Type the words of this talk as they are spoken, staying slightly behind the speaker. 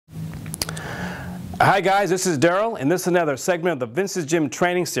Hi guys, this is Daryl, and this is another segment of the Vince's Gym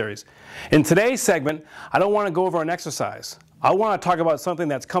training series. In today's segment, I don't want to go over an exercise. I want to talk about something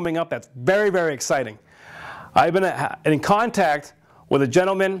that's coming up that's very, very exciting. I've been in contact with a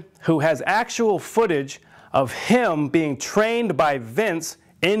gentleman who has actual footage of him being trained by Vince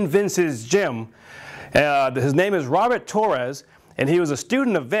in Vince's gym. His name is Robert TORRES, and he was a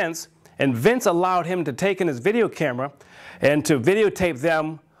student of Vince, and Vince allowed him to take in his video camera and to videotape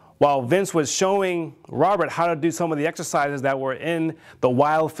them while Vince was showing Robert how to do some of the exercises that were in the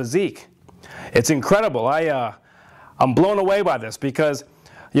Wild Physique. It's incredible. I'm blown away by this because,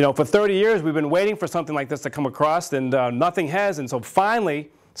 you know, for 30 years we've been waiting for something like this to come across, and nothing has. And so finally,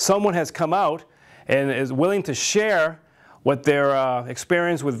 someone has come out and is willing to share what their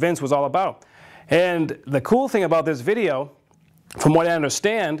experience with Vince was all about. And the cool thing about this video, from what I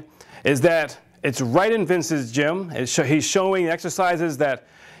understand, is that it's right in Vince's gym. He's showing exercises that,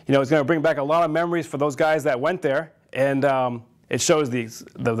 you know, it's going to bring back a lot of memories for those guys that went there. And it shows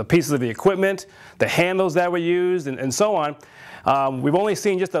the pieces of the equipment, the handles that were used, and so on. We've only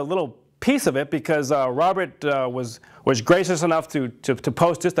seen just a little piece of it because Robert was gracious enough to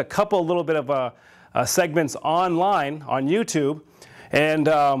post just a couple little bit of segments online on YouTube. And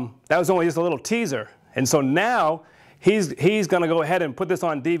that was only just a little teaser. And so now he's going to go ahead and put this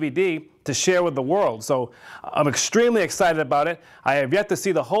on DVD to share with the world. So I'm extremely excited about it. I have yet to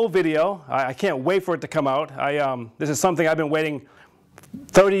see the whole video. I can't wait for it to come out. This is something I've been waiting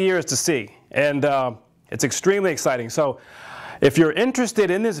 30 years to see, and it's extremely exciting. So if you're interested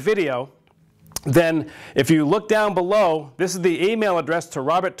in this video, then if you look down below, this is the email address to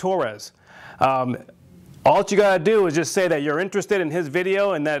Robert TORRES. All you got to do is just say that you're interested in his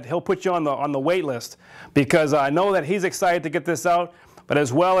video and that he'll put you on the wait list, because I know that he's excited to get this out, but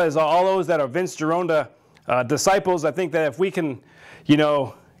as well as all those that are Vince Gironda disciples. I think that if we can, you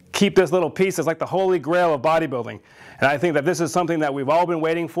know, keep this little piece, it's like the holy grail of bodybuilding. And I think that this is something that we've all been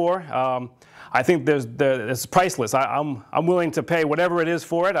waiting for. I think it's priceless. I'm willing to pay whatever it is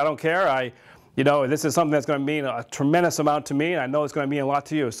for it. I don't care. You know, this is something that's going to mean a tremendous amount to me, and I know it's going to mean a lot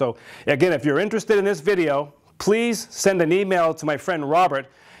to you. So again, if you're interested in this video, please send an email to my friend Robert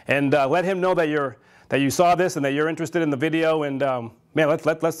and let him know that you saw this and that you're interested in the video. And man,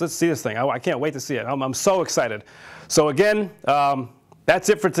 let's see this thing. I can't wait to see it. I'm so excited. So again, that's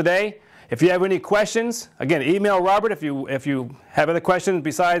it for today. If you have any questions, again, email Robert. If you have other questions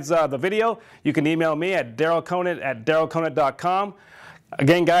besides the video, you can email me at darylconant@darylconant.com.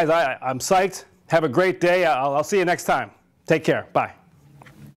 Again, guys, I'm psyched. Have a great day. I'll see you next time. Take care. Bye.